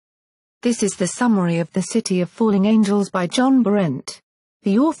This is the summary of The City of Falling Angels by John Berendt.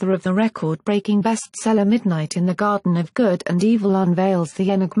 The author of the record-breaking bestseller Midnight in the Garden of Good and Evil unveils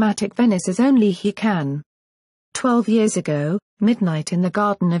the enigmatic Venice as only he can. 12 years ago, Midnight in the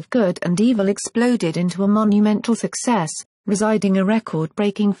Garden of Good and Evil exploded into a monumental success, residing a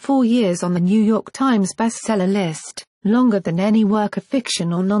record-breaking 4 years on the New York Times bestseller list, longer than any work of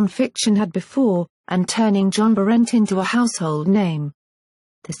fiction or non-fiction had before, and turning John Berendt into a household name.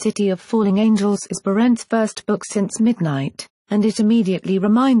 The City of Falling Angels is Berendt's first book since Midnight, and it immediately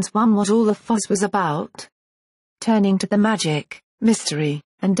reminds one what all the fuss was about. Turning to the magic, mystery,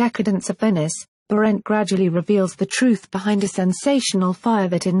 and decadence of Venice, Berendt gradually reveals the truth behind a sensational fire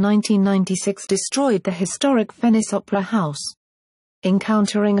that in 1996 destroyed the historic Venice Opera House.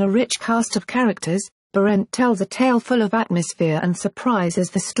 Encountering a rich cast of characters, Berendt tells a tale full of atmosphere and surprise as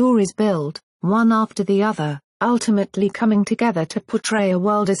the stories build, one after the other, ultimately coming together to portray a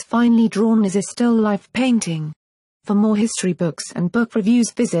world as finely drawn as a still life painting. For more history books and book reviews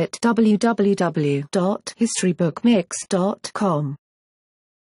visit www.historybookmix.com.